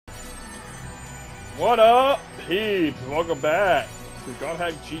What up, peeps? Welcome back to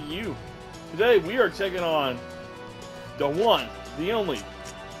Godhack GU. Today we are taking on the one, the only,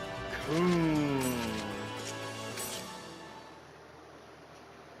 Kuhn.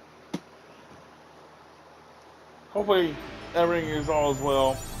 Hopefully everything is all as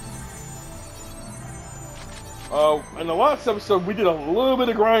well. In the last episode we did a little bit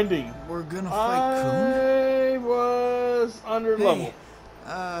of grinding. We're gonna fight Kuhn? I was under level.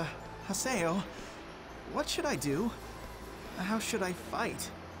 Haseo, what should I do? How should I fight?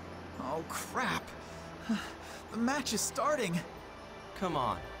 Oh, crap. The match is starting. Come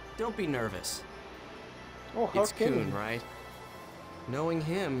on, don't be nervous. Oh, how It's Kuhn, right? Knowing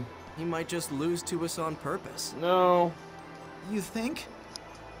him, he might just lose to us on purpose. No. You think?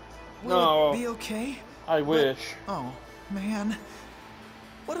 Will No. it be okay? I wish. Oh, man.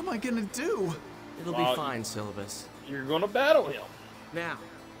 What am I gonna do? It'll be fine, Syllabus. You're gonna battle him, Now,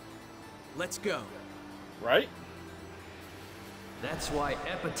 let's go. right? That's why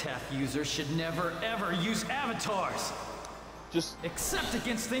Epitaph users should never ever use avatars, Just except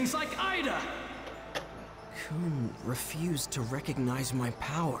against things like Ida. Kuhn refused to recognize my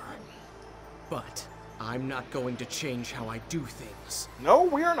power. But I'm not going to change how I do things. no,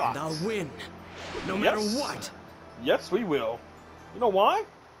 we are not. And I'll win, no matter Yes. what. Yes, we will. You know why?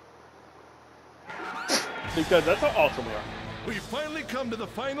 Because that's how awesome we are. We've finally come to the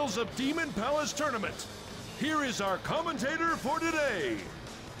finals of Demon Palace Tournament. Here is our commentator for today.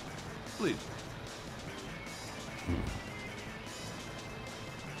 Please.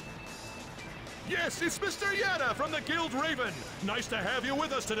 Yes, it's Mr. Yada from the Guild Raven. Nice to have you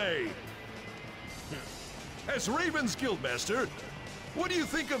with us today. As Raven's Guildmaster, what do you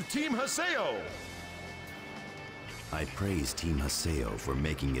think of Team Haseo? I praise Team Haseo for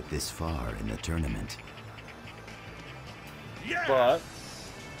making it this far in the tournament. Yeah! But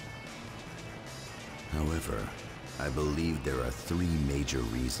However, I believe there are three major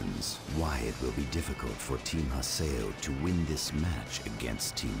reasons why it will be difficult for Team Haseo to win this match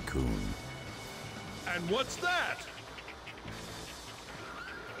against Team Kuhn. And what's that?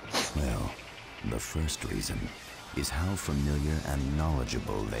 Well, the first reason is how familiar and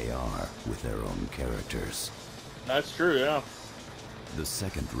knowledgeable they are with their own characters. that's true, yeah. The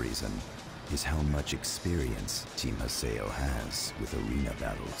second reason is how much experience Team Haseo has with arena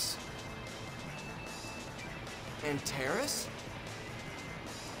battles. And Terrace?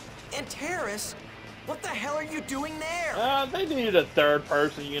 And Terrace? What the hell are you doing there? They needed a third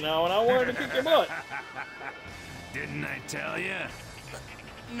person, you know, and I wanted to kick your butt. Didn't I tell you?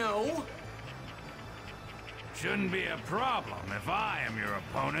 No. Shouldn't be a problem if I am your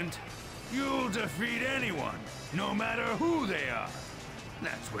opponent. You'll defeat anyone, no matter who they are.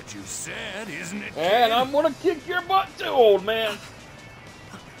 That's what you said, isn't it, kid? And I'm gonna kick your butt too, old man.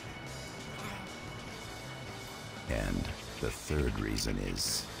 And the third reason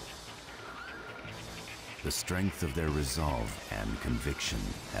is the strength of their resolve and conviction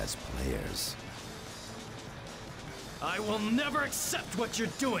as players. I will never accept what you're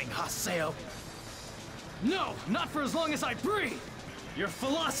doing, Haseo. No, not for as long as I breathe. Your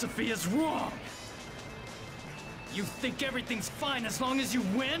philosophy is wrong. You think everything's fine as long as you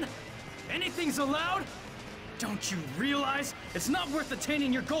win? Anything's allowed? Don't you realize it's not worth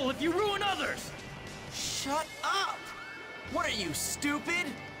attaining your goal if you ruin others? Shut up! What are you, stupid?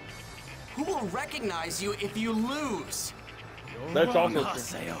 Who will recognize you if you lose? That's Wrong, also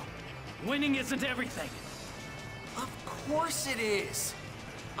true. Haseo. Winning isn't everything. Of course it is.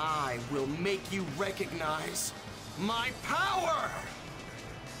 I will make you recognize my power!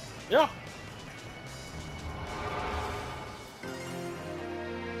 Yeah.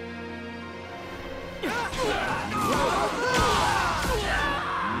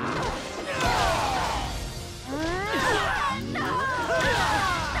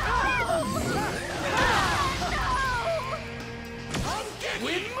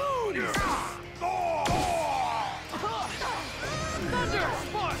 Wind Moon! Thunder!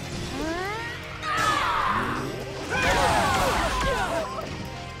 Spark!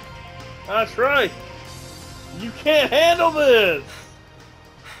 That's right. You can't handle this.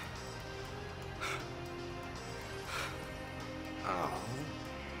 Oh,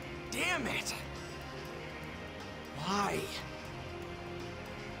 damn it! Why?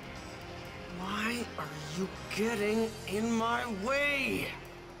 Why are you getting in my way?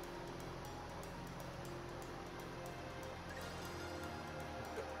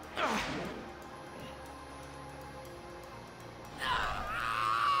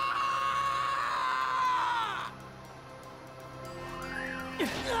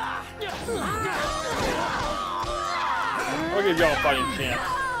 I'll give y'all a fighting chance.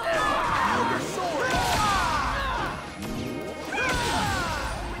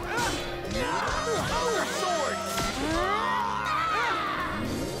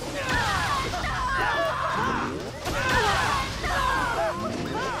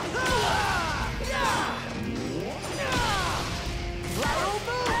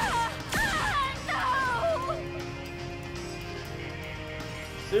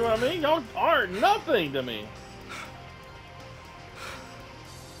 what I mean? Y'all aren't nothing to me.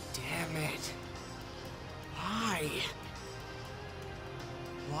 Damn it. Why?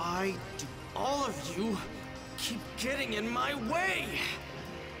 Why do all of you keep getting in my way?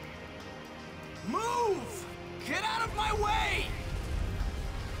 Move! Get out of my way!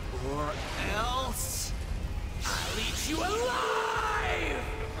 Or else I'll eat you alive!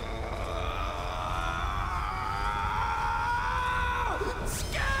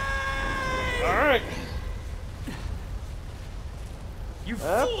 Escape! Alright. You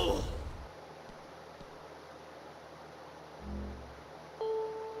fool!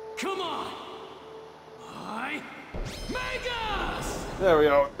 Come on! Megas! There we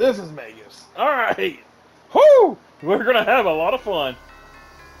go. This is Megas. Alright. Whoo! We're gonna have a lot of fun.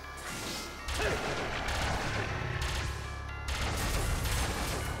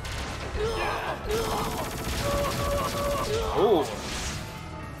 Ooh.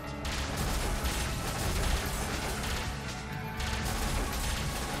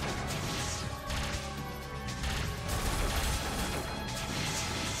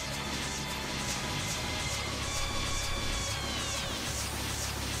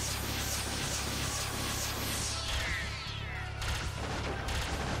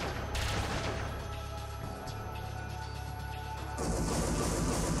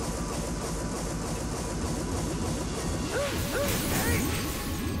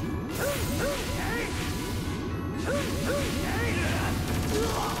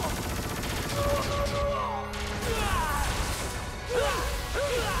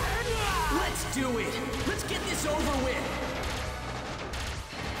 Let's do it! Let's get this over with!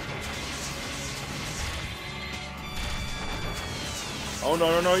 Oh,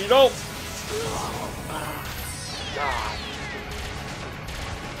 no, no, no, you don't! God.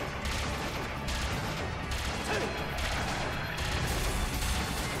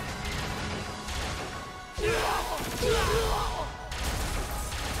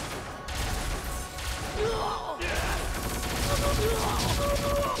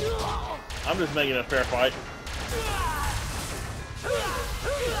 I'm just making a fair fight.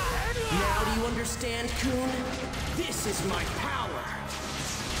 Now do you understand, Kuhn? This is my power!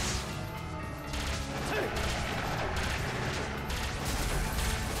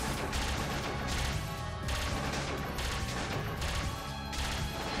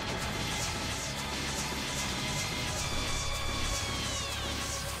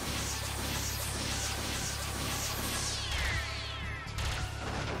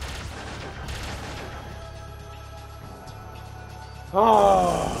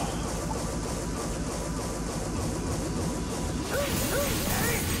 Oh.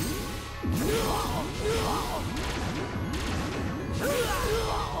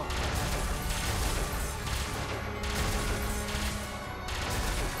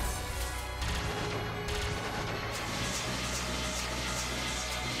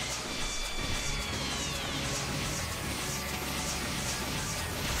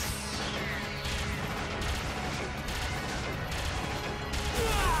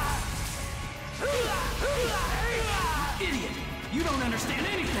 Idiot! You don't understand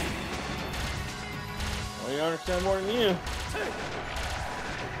anything! Well, you understand more than you.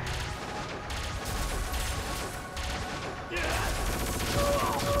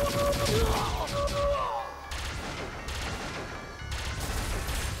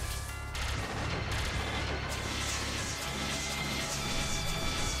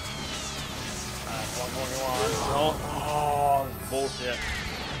 Oh, this is bullshit.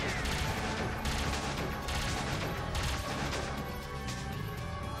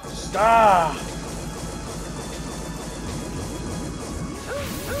 Stop!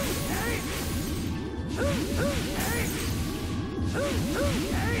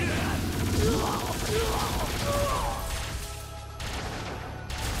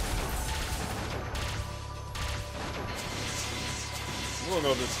 We'll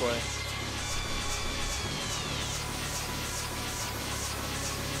go this way.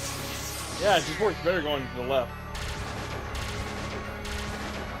 Yeah, it just works better going to the left.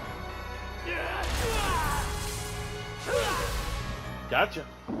 Gotcha.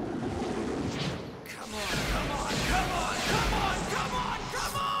 Come on, come on, come on, come on, come on,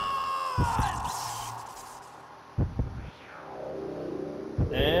 come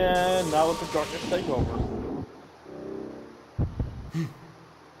on! And now let the darkness take over.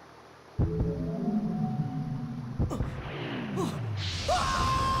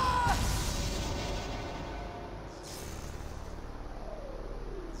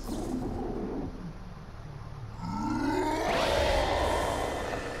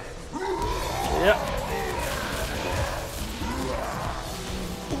 Yep.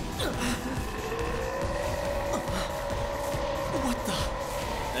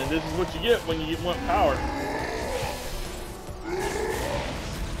 And this is what you get when you want power.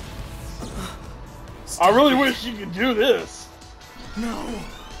 I really wish you could do this. No.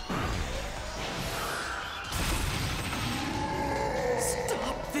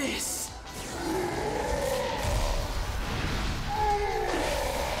 Stop this.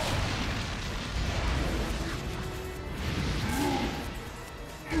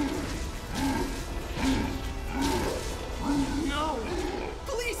 No.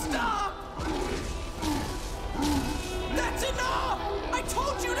 Please stop. That's enough. I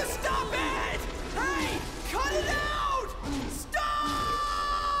told you to stop it. Hey, cut it out.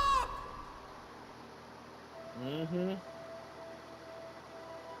 Stop. Mm-hmm.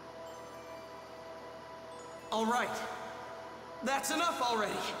 All right. That's enough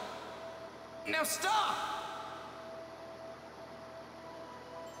already. Now stop!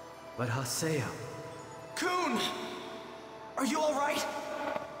 But Haseo... Kuhn! Are you all right?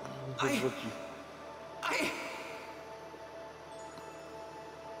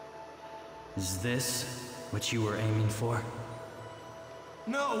 Is this what you were aiming for?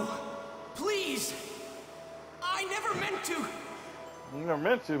 No! Please! I never meant to! You never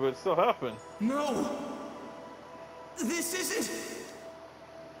meant to, but it still happened. No! This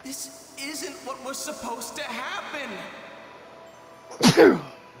isn't what was supposed to happen!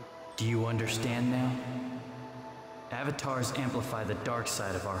 Do you understand now? Avatars amplify the dark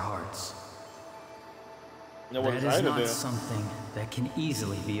side of our hearts. Now, what That was I is to not do? something that can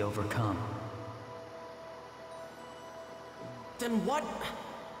easily be overcome. Then what?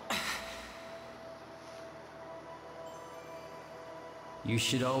 You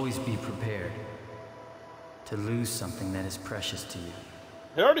should always be prepared to lose something that is precious to you.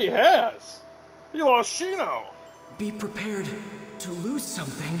 He already has. He lost Shino. Be prepared to lose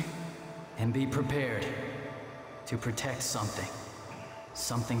something. And be prepared to protect something.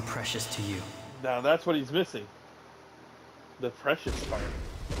 Something precious to you. Now that's what he's missing. The precious part.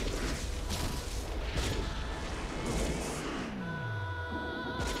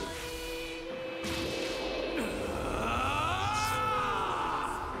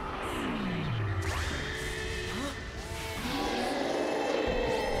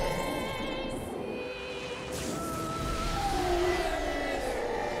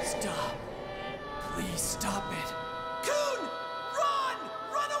 Stop. Please stop it. Kuhn! Run!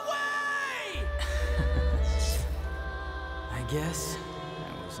 Run away! I guess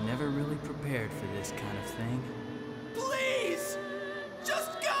I was never really prepared for this kind of thing. Please!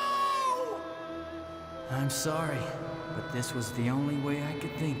 Just go! I'm sorry, but this was the only way I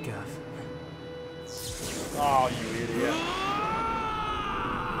could think of. Oh, you idiot.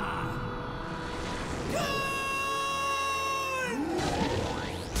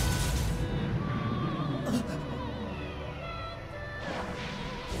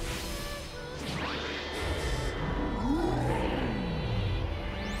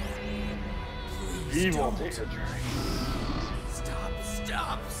 Evil data drain. Stop,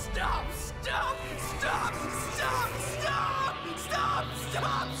 stop, stop, stop, stop, stop, stop, stop,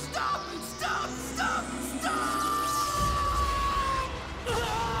 stop, stop, stop, stop, stop!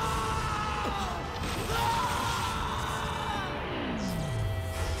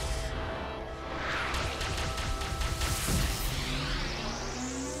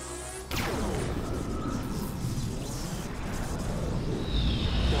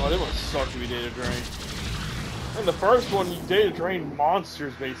 God, it must suck to be data drained. In the first one, you data drain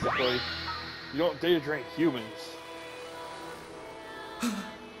monsters, basically. You don't data drain humans.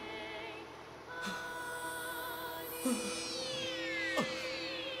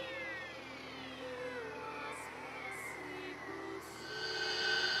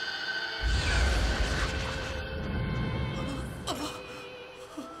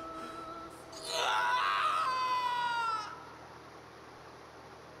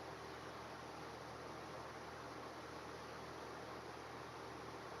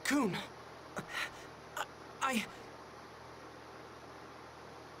 Kuhn,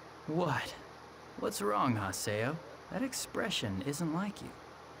 What? What's wrong, Haseo? That expression isn't like you.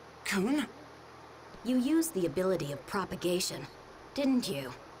 Kuhn? You used the ability of propagation, didn't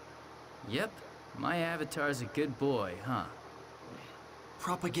you? Yep, my avatar's a good boy, huh?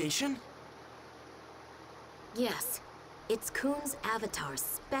 Propagation? Yes. It's Kuhn's avatar's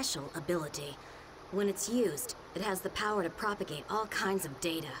special ability. When it's used, it has the power to propagate all kinds of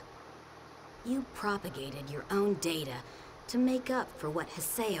data. You propagated your own data to make up for what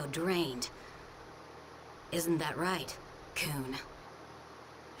Haseo drained. Isn't that right, Kuhn?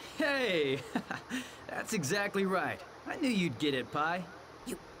 Hey! That's exactly right. I knew you'd get it, Pi.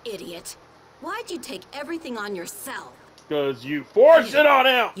 You idiot. Why'd you take everything on yourself? Because you forced it on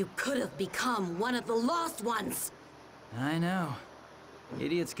him! You could have become one of the lost ones. I know.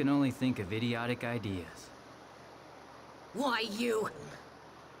 Idiots can only think of idiotic ideas. Why you?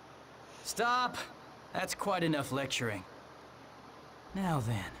 Stop! That's quite enough lecturing. Now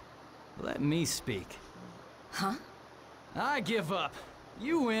then, let me speak. Huh? I give up.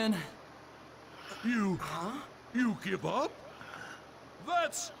 You win. You give up?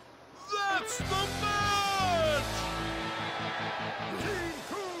 That's the match! Team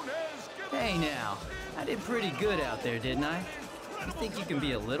Kuhn has given Hey now, I did pretty good out there, didn't I? You think you can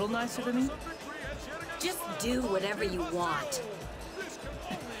be a little nicer to me? Just do whatever you want.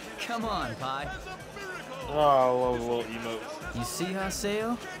 Come on, Pi. Oh, I love the little emotes. You see,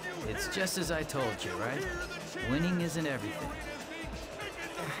 Haseo? It's just as I told you, right? Winning isn't everything.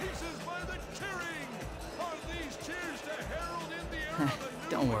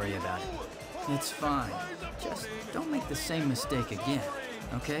 Don't worry about it. It's fine. Just don't make the same mistake again,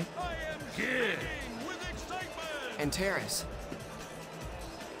 okay? Kid, And Terrace.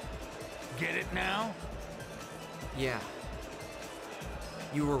 get it now? Yeah.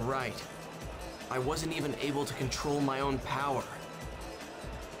 You were right. I wasn't even able to control my own power.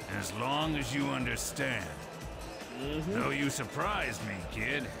 As long as you understand. No, you surprised me,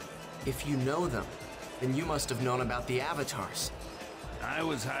 kid. If you know them, then you must have known about the avatars. I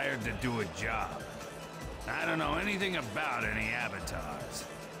was hired to do a job. I don't know anything about any avatars.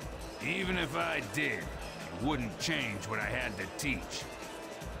 Even if I did, it wouldn't change what I had to teach.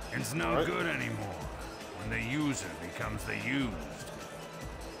 It's no good anymore when the user becomes the used.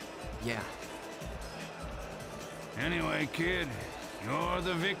 Yeah. Anyway, kid, you're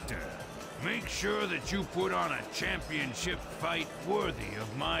the victor. Make sure that you put on a championship fight worthy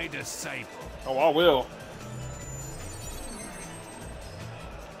of my disciple. Oh, I will.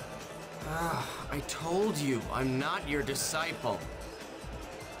 I told you, I'm not your disciple.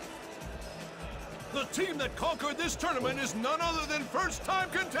 The team that conquered this tournament is none other than first-time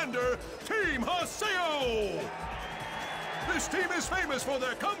contender, Team Haseo! This team is famous for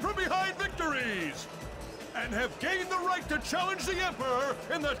their come-from-behind victories, and have gained the right to challenge the Emperor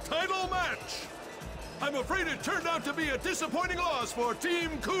in the title match. I'm afraid it turned out to be a disappointing loss for Team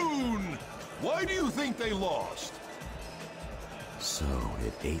Kuhn. Why do you think they lost? So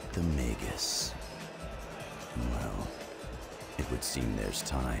it ate the Magus. Well, it would seem there's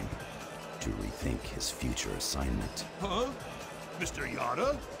time to rethink his future assignment. Huh? Mr.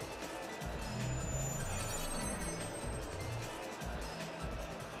 Yada?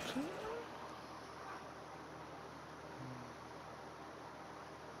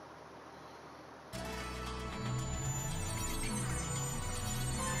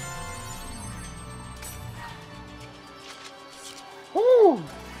 Whew!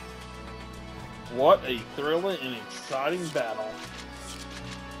 What a thrilling and exciting battle.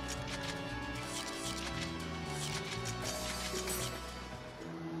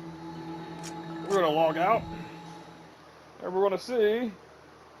 We're gonna log out. Everyone to see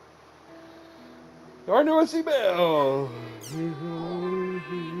our newest email.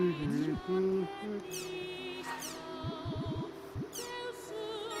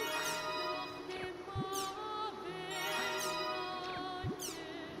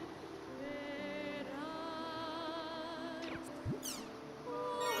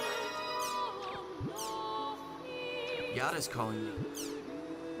 Yada's calling me.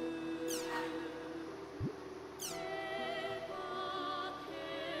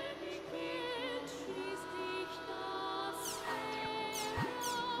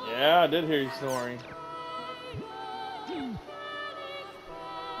 Yeah, I did hear you snoring.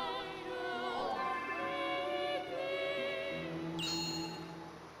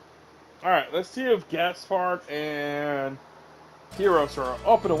 Alright, let's see if Gaspard and Heroes are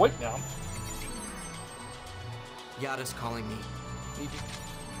up and awake now. Yada's calling me.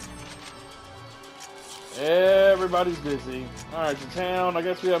 Everybody's busy. Alright, to town. I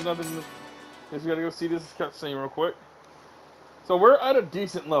guess we have nothing. Guess we gotta go see this cutscene real quick. So we're at a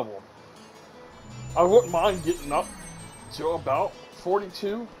decent level. I wouldn't mind getting up to about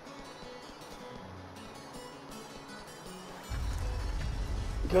 42.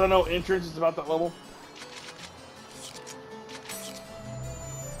 Because I know entrance is about that level.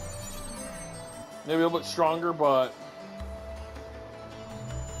 Maybe a little bit stronger, but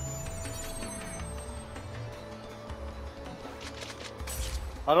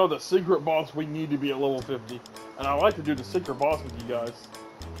I know the secret boss we need to be at level 50. And I like to do the secret boss with you guys.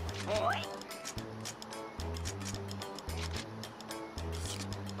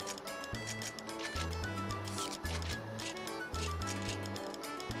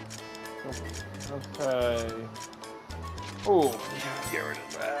 Okay. Oh, yeah, get rid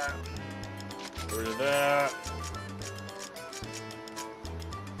of that. Get rid of that.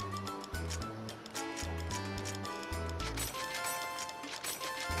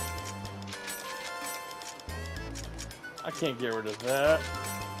 I can't get rid of that.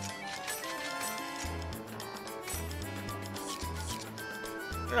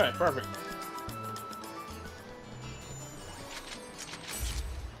 Alright, perfect.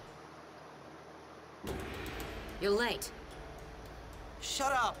 You're late.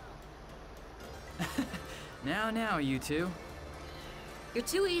 Shut up! Now, you two. You're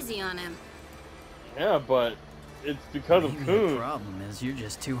too easy on him. Yeah, but it's because of Maybe the Kuhn. problem is you're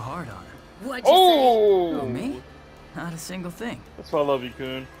just too hard on him. What'd you say? Oh! Who, me? Not a single thing. That's why I love you,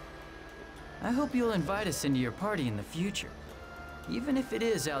 Kuhn. I hope you'll invite us into your party in the future, even if it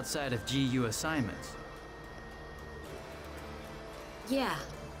is outside of GU assignments. Yeah,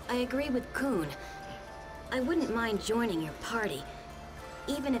 I agree with Kuhn. I wouldn't mind joining your party,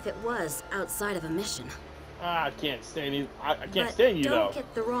 even if it was outside of a mission. Ah, I can't stand you. I can't stand you, though. Don't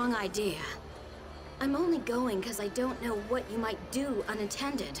get the wrong idea. I'm only going because I don't know what you might do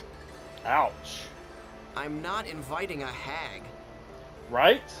unattended. Ouch. I'm not inviting a hag.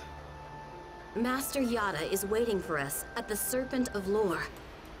 Right? Master Yada is waiting for us at the Serpent of Lore.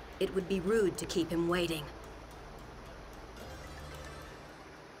 It would be rude to keep him waiting.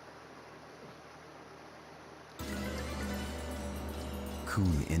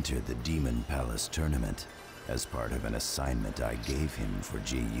 Kuhn entered the Demon Palace tournament as part of an assignment I gave him for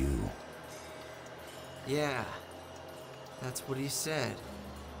GU. Yeah, that's what he said.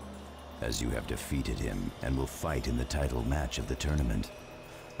 As you have defeated him and will fight in the title match of the tournament,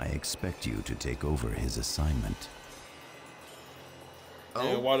 I expect you to take over his assignment.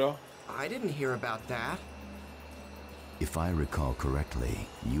 Hey, Oh, Wado. I didn't hear about that. If I recall correctly,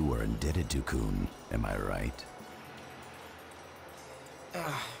 you were indebted to Kuhn, am I right?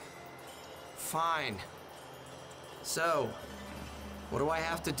 Fine. So, what do I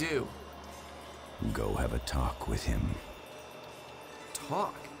have to do? Go have a talk with him.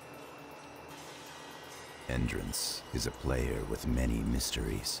 Talk? Endrance is a player with many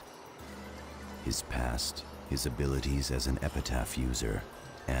mysteries. His past, his abilities as an epitaph user,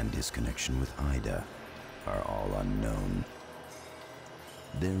 and his connection with Ida are all unknown.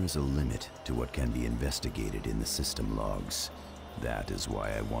 There is a limit to what can be investigated in the system logs. That is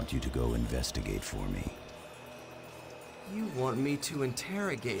why I want you to go investigate for me. You want me to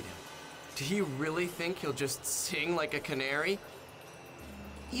interrogate him? Do you really think he'll just sing like a canary?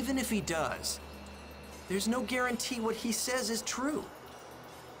 Even if he does, there's no guarantee what he says is true.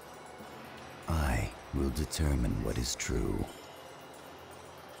 I will determine what is true.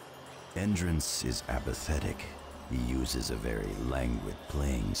 Endrance is apathetic. He uses a very languid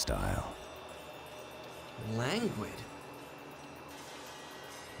playing style. Languid?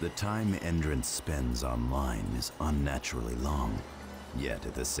 The time Endrance spends online is unnaturally long, yet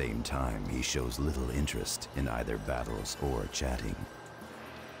at the same time he shows little interest in either battles or chatting.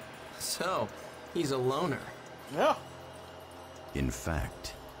 So, he's a loner. Yeah. In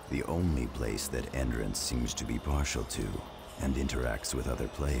fact, the only place that Endrance seems to be partial to and interacts with other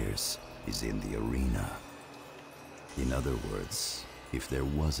players is in the arena. In other words, if there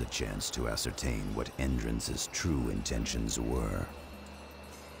was a chance to ascertain what Endrance's true intentions were,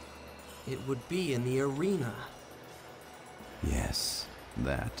 It would be in the arena. yes,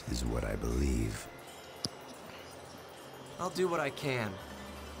 that is what I believe. I'll do what I can.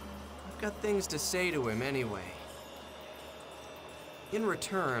 I've got things to say to him anyway. In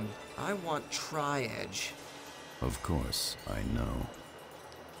return, I want Tri-Edge. Of course, I know.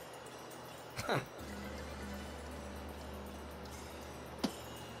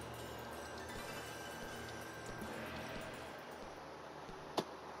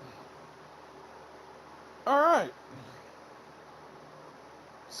 Alright.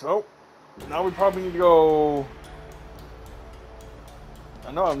 So, now we probably need to go...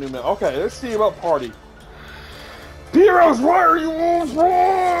 I know I'm new man. Okay, let's see about party. Heroes, why are you all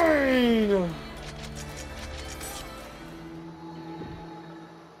flying?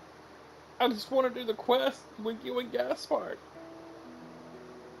 I just want to do the quest with you and Gaspard.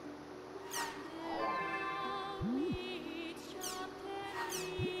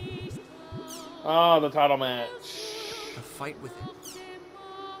 Ah, the title match. A fight with him.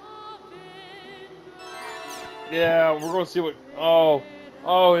 Yeah, we're gonna see what.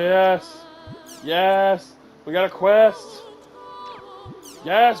 Oh yes, yes. We got a quest.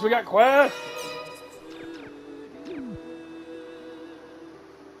 Yes, we got quest.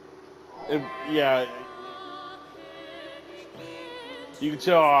 Yeah. You can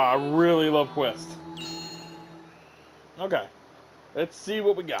tell I really love quest. Okay. Let's see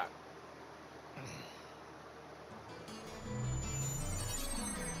what we got.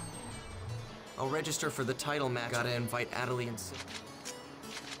 I'll register for the title match. Gotta invite Adelie and Sid.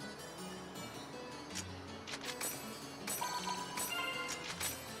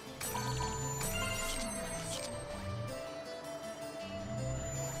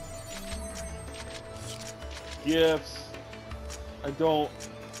 Gifts. I don't.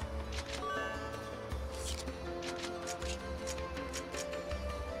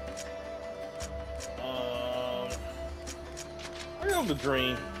 I have the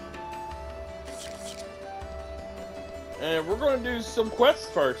dream. And we're going to do some quests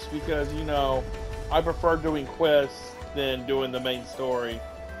first because, you know, I prefer doing quests than doing the main story.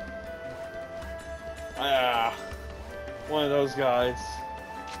 One of those guys.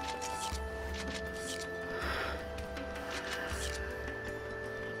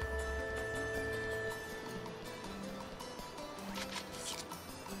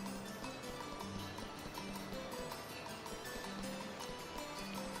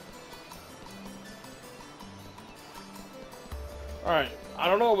 Alright, I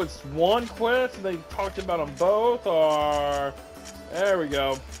don't know if it's one quest and they talked about them both, or... There we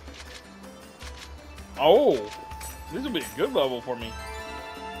go. Oh! This will be a good level for me.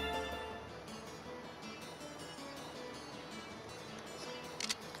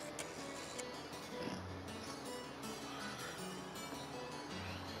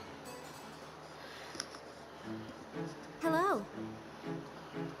 Hello.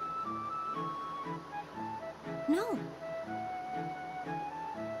 No.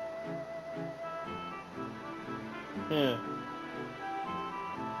 Yeah.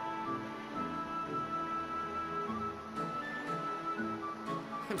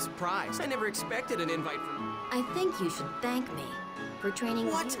 I'm surprised. I never expected an invite from... I think you should thank me for training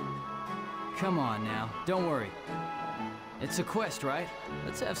What? you. Come on now, don't worry. It's a quest, right?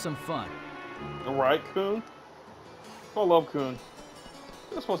 Let's have some fun. Alright, Kuhn. I love Kuhn.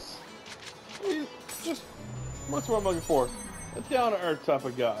 This was... Just... What's what I'm looking for? A down-to-earth type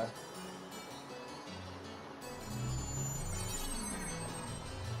of guy.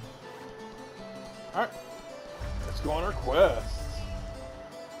 Alright. Let's go on our quest.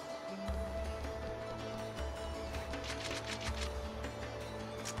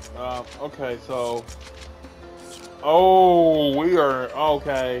 Okay, so... Oh, we are...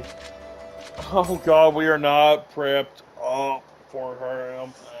 Okay. Oh god, we are not prepped up for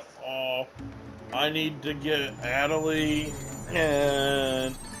him at all. I need to get Adelie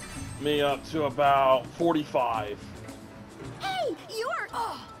and me up to about 45. Hey, you're...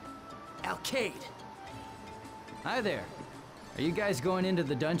 Alcade! Hi there. Are you guys going into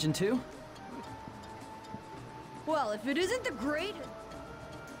the dungeon too? Well, if it isn't the great...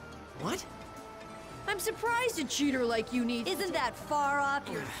 What? I'm surprised a cheater like you need... Isn't that far off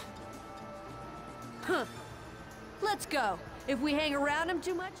your... Huh. Let's go. If we hang around him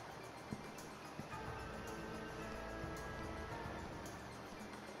too much...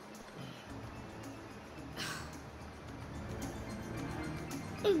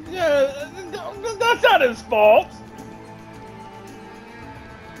 Yeah, that's not his fault.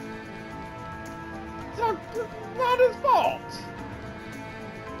 It's not his fault.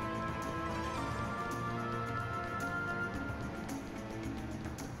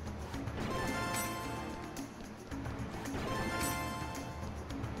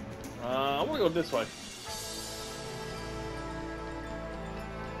 I'm gonna go this way.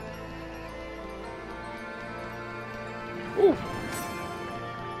 Ooh.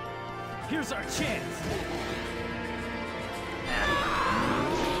 Here's our chance.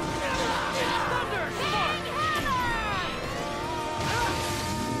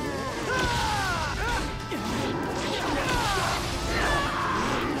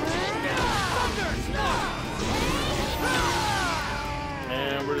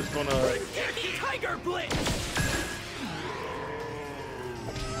 And we're just gonna... Tiger Blitz!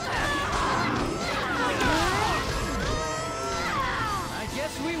 I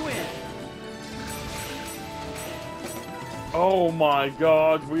guess we win. Oh my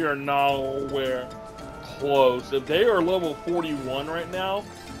god, we are nowhere close. If they are level 41 right now,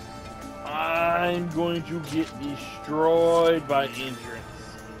 I'm going to get destroyed by endurance.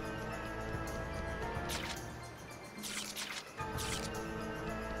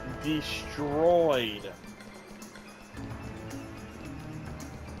 Destroyed.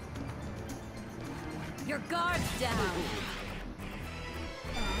 Your guard's down.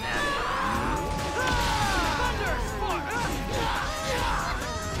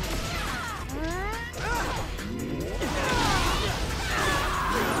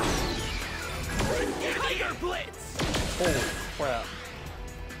 Tiger Blitz!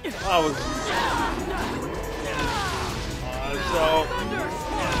 I was. So.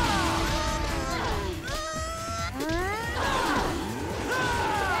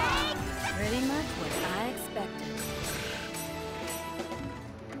 Pretty much what I expected.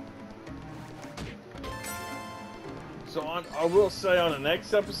 So I will say on the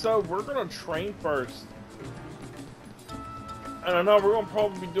next episode, we're gonna train first. And I know we're gonna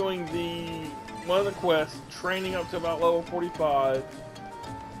probably be doing one of the quests, training up to about level 45.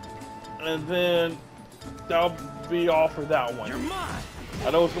 And then that'll be all for that one. You're mine. I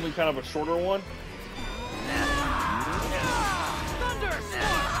know it's gonna be kind of a shorter one.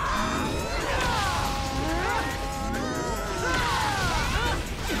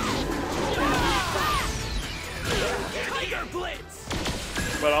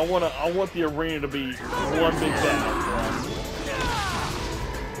 But I want the arena to be one big battle for us.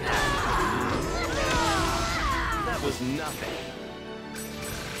 That was nothing.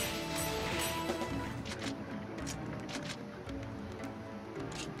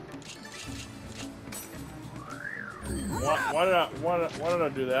 Why did I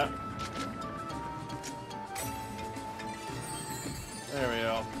do that? There we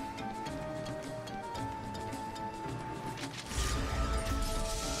go.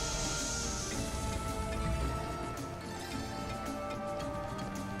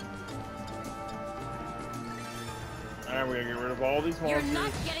 Alright, we're gonna get rid of all these monsters. You're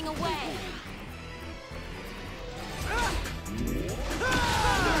not getting away.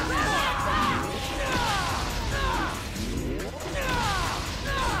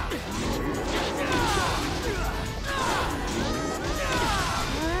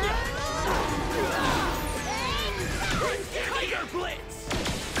 Tiger Blitz!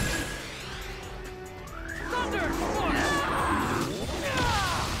 Thunder Storm!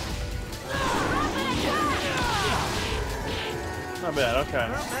 Not bad, okay.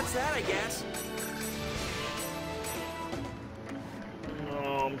 Well, that's that, I guess.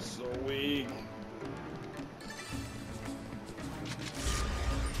 Oh, I'm so weak.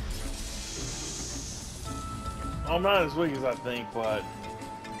 I'm not as weak as I think, but...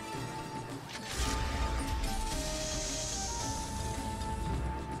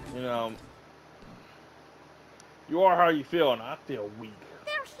 You know... You are how you feel, and I feel weak.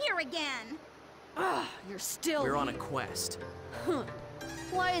 They're here again. Ugh, you're still. We're on a quest. Huh.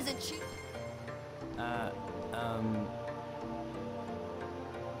 Why is it cheap?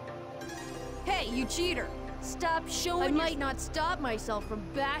 Hey, you cheater! Stop showing. I might not stop myself from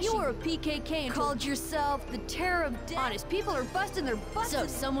bashing. You were a PKK and called yourself the Terror of Death. Honest people are busting their butts. So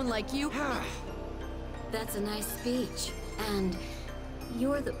someone like you. That's a nice speech. And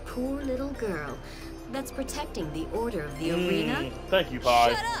you're the poor little girl that's protecting the order of the arena? Thank you,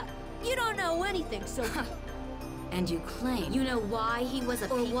 Pi. Shut up! You don't know anything, so. And you claim you know why he was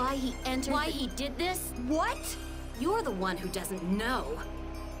or why he entered. Why he did this? What? You're the one who doesn't know.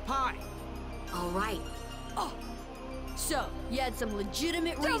 Pi! All right. Oh. So, you had some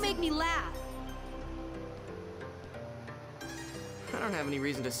legitimate reason. Don't make me laugh. I don't have any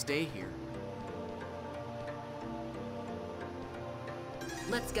reason to stay here.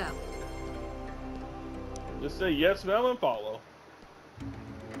 Let's go. Just say yes, ma'am, and follow.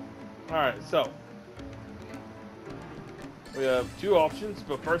 Alright, so. We have two options,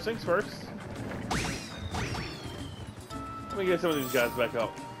 but first things first. Let me get some of these guys back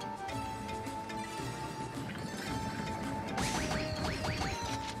up.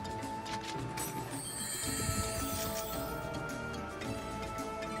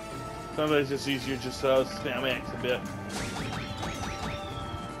 Sometimes it's easier just spam X a bit.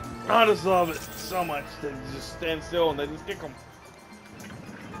 I just love it so much to just stand still and they just kick them.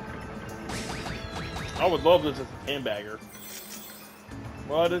 I would love this as a handbagger,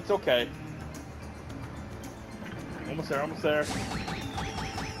 but it's okay. Almost there, almost there.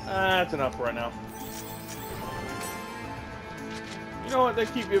 That's enough right now. You know what? They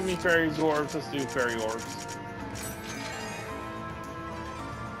keep giving me fairies orbs. Let's do fairy orbs.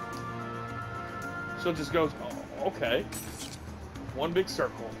 So it just goes, oh, okay. One big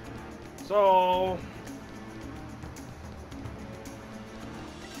circle. So...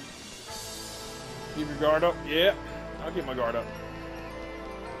 Keep your guard up. Yeah, I'll keep my guard up.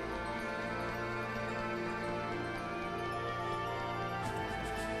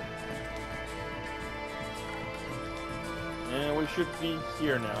 And we should be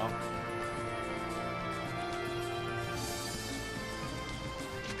here now.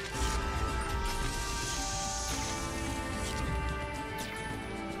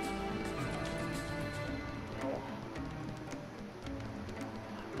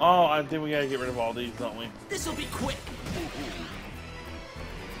 Oh, I think we gotta get rid of all these, don't we? This'll be quick.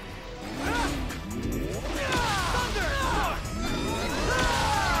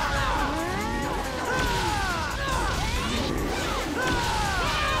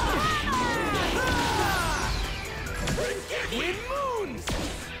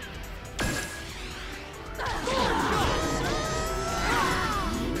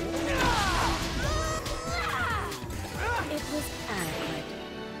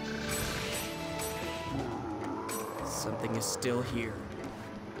 still here.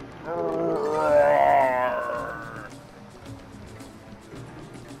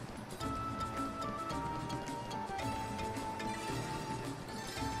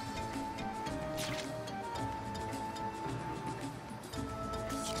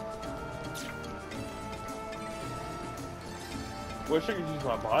 Wish I could use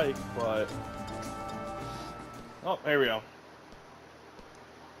my bike, but... Oh, there we go.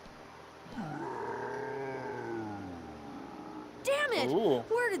 Damn it! Ooh.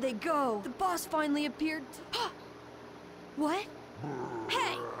 Where did they go? The boss finally appeared. What?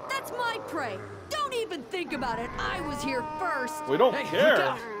 Hey, that's my prey! Don't even think about it! I was here first! We don't care! Look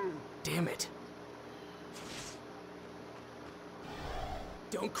out. Damn it.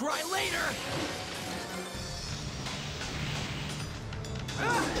 Don't cry later!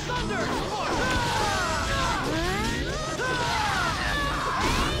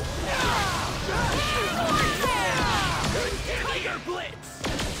 Tiger Blitz!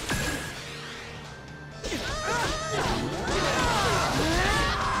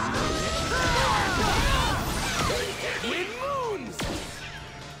 Wind Moons!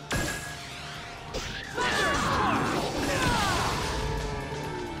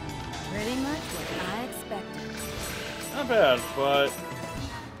 Pretty much what I expected. Not bad, but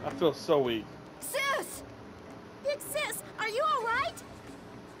I feel so weak. Sis! Big sis, are you alright?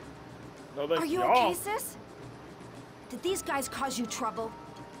 No, thank Are you y'all. okay, sis? Did these guys cause you trouble?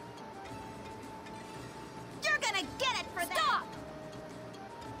 You're gonna get it for that! Stop!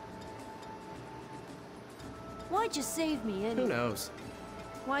 Why'd you save me anyway? Who knows?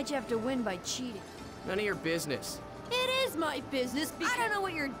 Why'd you have to win by cheating? None of your business. It is my business because... I don't know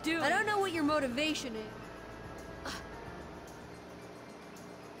what you're doing. I don't know what your motivation is.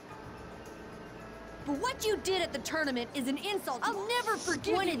 But what you did at the tournament is an insult. I'll never forgive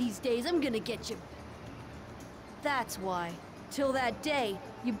you. One of these days, I'm gonna get you. That's why. Till that day,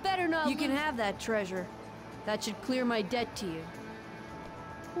 you better not. You can have that treasure. That should clear my debt to you.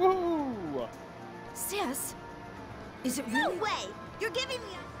 Woo! Sis? Is it really? No way! You're giving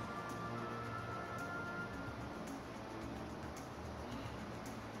me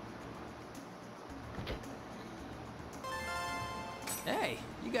Hey,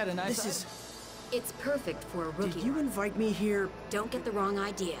 you got a nice... This is... It's perfect for a rookie. Did you invite me here? Don't get the wrong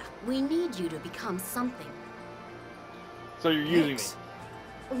idea. We need you to become something. So you're using me. Thanks.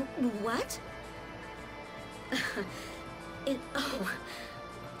 What? Oh.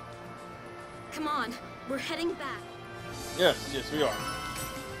 Come on, we're heading back. Yes, we are.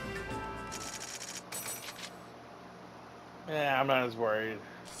 Yeah, I'm not as worried.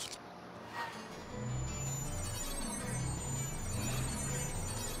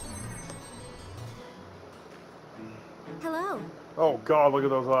 Hello. Oh God, look at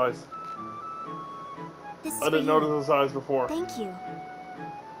those eyes. This is I didn't notice those eyes before. Thank you.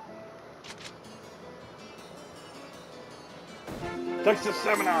 Texas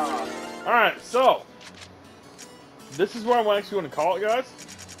Seminar! Alright, so this is where I'm actually going to call it, guys.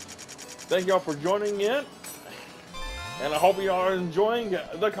 Thank y'all for joining in. And I hope y'all are enjoying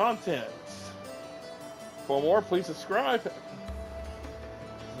the content. For more, please subscribe.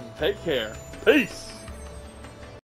 Take care. Peace!